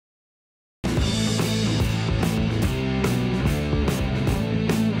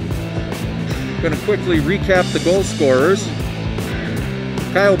Going to quickly recap the goal scorers.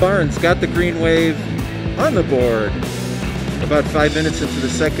 Kyle Barnes got the Green Wave on the board about 5 minutes into the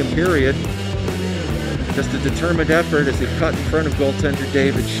second period. Just a determined effort as he cut in front of goaltender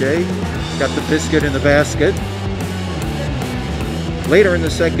David Shea. Got the biscuit in the basket. Later in the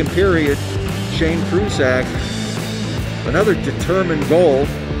second period, Shane Kruzak, another determined goal,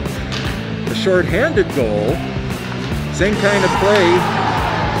 a short-handed goal. Same kind of play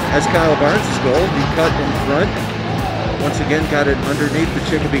as Kyle Barnes' goal. He cut in front. Once again, got it underneath the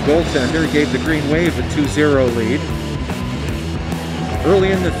Chicopee goaltender. Gave the Green Wave a 2-0 lead.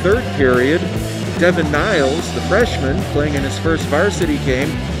 Early in the third period, Devin Niles, the freshman, playing in his first varsity game,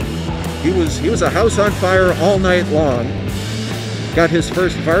 he was a house on fire all night long. Got his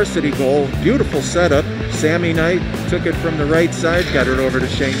first varsity goal. Beautiful setup. Sammy Knight took it from the right side, got it over to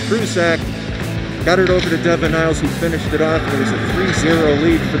Shane Kruzak, got it over to Devin Niles, who finished it off. It was a 3-0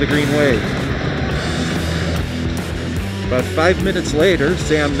 lead for the Green Wave. About 5 minutes later,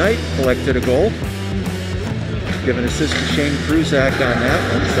 Sam Knight collected a goal. Give an assist to Shane Kruzak on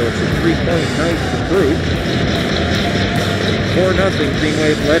that one, so it's a 3-point night for Crew. 4-0, Green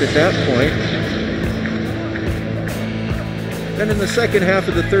Wave led at that point. Then in the second half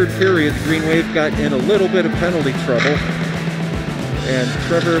of the third period, the Green Wave got in a little bit of penalty trouble. And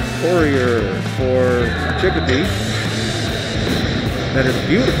Trevor Poirier for Chicopee had a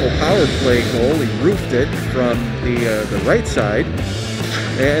beautiful power play goal. He roofed it from the right side.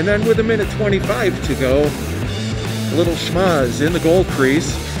 And then with 1:25 to go, a little schmaz in the goal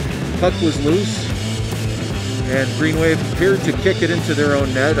crease. Puck was loose, and Green Wave appeared to kick it into their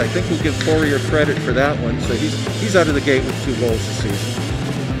own net. I think we'll give Poirier credit for that one. So he's out of the gate with 2 goals this season.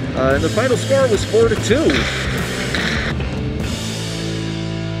 And the final score was 4-2.